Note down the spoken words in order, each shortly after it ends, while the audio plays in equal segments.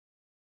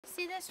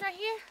See this right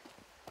here?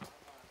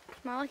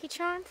 My Lucky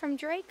Charm from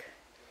Drake.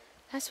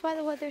 That's why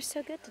the weather's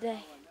so good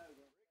today.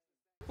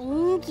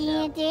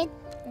 Enchanted.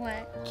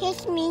 What?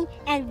 Kiss me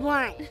and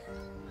run.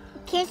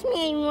 Kiss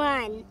me and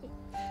run.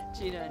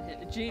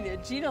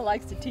 Gina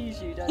likes to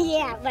tease you, doesn't she?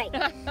 Yeah, right.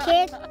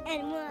 Kiss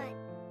and run.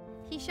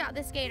 He shot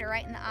this gator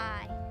right in the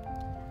eye.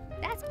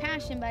 That's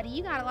passion, buddy.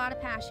 You got a lot of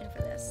passion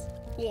for this.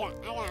 Yeah,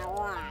 I got a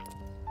lot.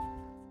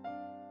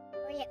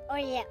 Oh yeah, oh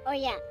yeah, oh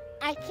yeah.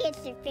 I kiss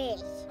the fish.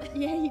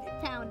 Yeah, you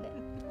could pound it.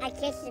 I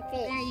kiss the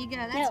fish. There you go,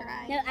 that's no,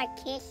 right. No, I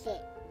kiss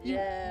it.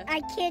 Yeah. I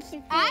kiss the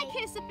fish. I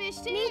kiss a fish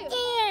too. Me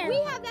too. We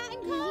have that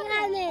in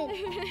common.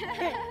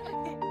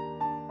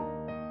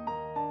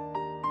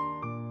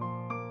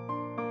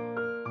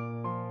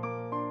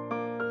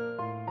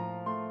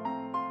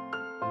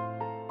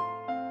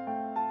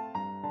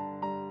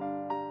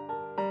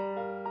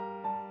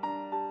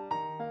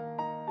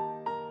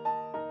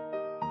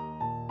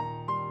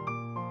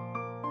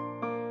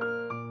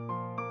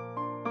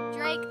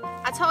 Drake,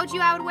 I told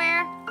you I would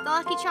wear the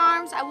Lucky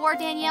Charms. I wore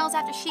Danielle's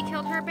after she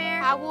killed her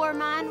bear. I wore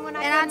mine when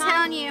I And I'm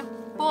telling you,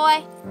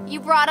 boy, you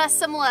brought us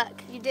some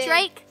luck. You did.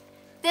 Drake,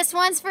 this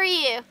one's for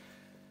you.